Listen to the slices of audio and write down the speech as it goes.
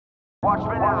Watch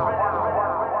me now.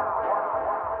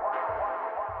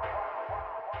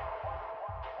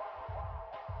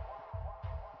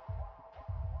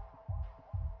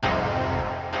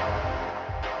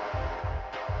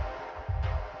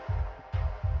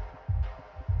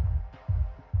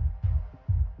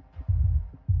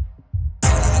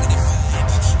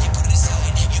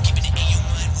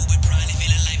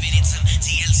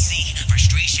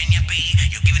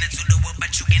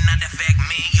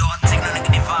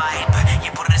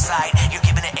 You're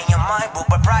giving it in your mind,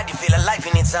 but pride you feel alive.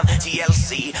 You need some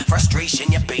TLC, frustration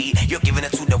you be. You're giving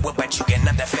it to the world, but you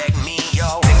cannot affect me,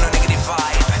 yo. Take no negative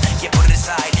vibe, you put it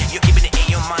aside. You're giving it in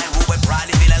your mind, but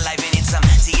pride you feel alive. You need some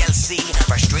TLC,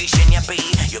 frustration you be.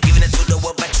 You're giving it to the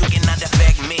world, but you cannot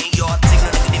affect me, yo. Take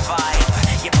no negative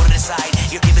vibe, you put it aside.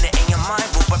 You're giving it in your mind,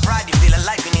 but pride you feel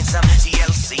alive. You need some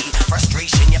TLC,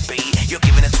 frustration you be. You're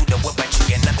giving it to the world, but you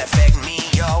cannot affect me,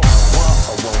 yo.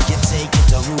 Whoa, won't you take it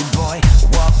to Rudeboy?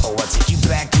 Whoa, I'll take you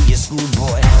back to your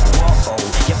schoolboy. Whoa,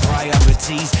 your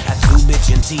priorities are too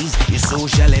bitch and tease. You're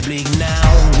socially bleak now.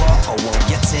 Whoa, won't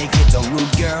you take it to Rude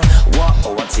girl?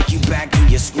 Whoa, I'll take you back to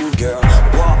your schoolgirl.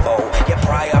 Whoa, your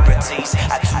priorities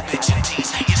are too bitch and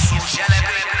tease. You're socially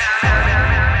bleak now.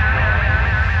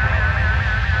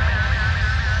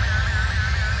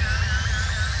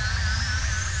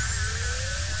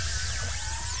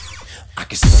 I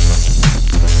can see.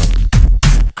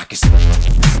 I can see.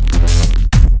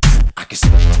 I can see.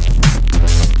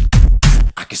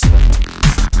 I can see.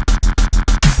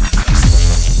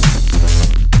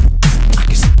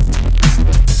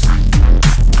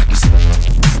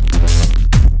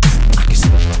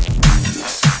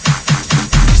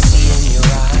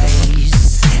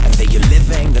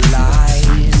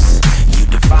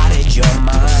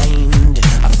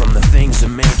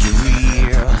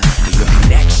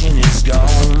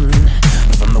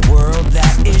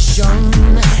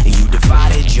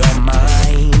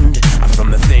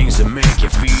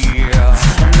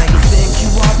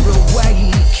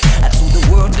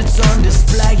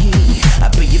 Display. I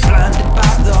bet you're blinded by